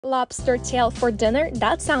Lobster tail for dinner?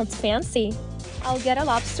 That sounds fancy. I'll get a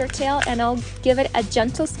lobster tail and I'll give it a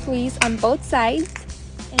gentle squeeze on both sides.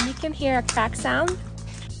 And you can hear a crack sound.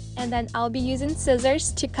 And then I'll be using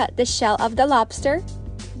scissors to cut the shell of the lobster.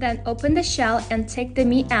 Then open the shell and take the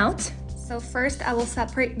meat out. So first I will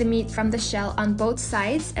separate the meat from the shell on both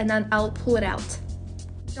sides and then I'll pull it out.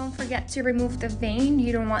 Don't forget to remove the vein,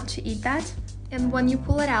 you don't want to eat that. And when you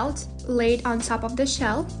pull it out, lay it on top of the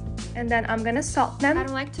shell. And then I'm gonna salt them. I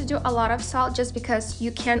don't like to do a lot of salt just because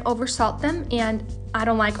you can oversalt them and I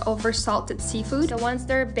don't like over-salted seafood. So once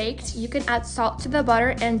they're baked, you can add salt to the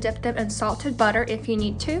butter and dip them in salted butter if you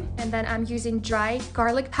need to. And then I'm using dry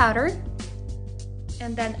garlic powder.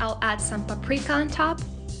 And then I'll add some paprika on top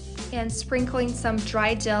and sprinkling some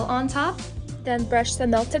dry dill on top. Then brush the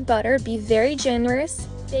melted butter, be very generous.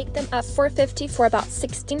 Bake them at 450 for about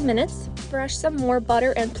 16 minutes. Brush some more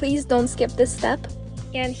butter and please don't skip this step.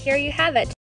 And here you have it.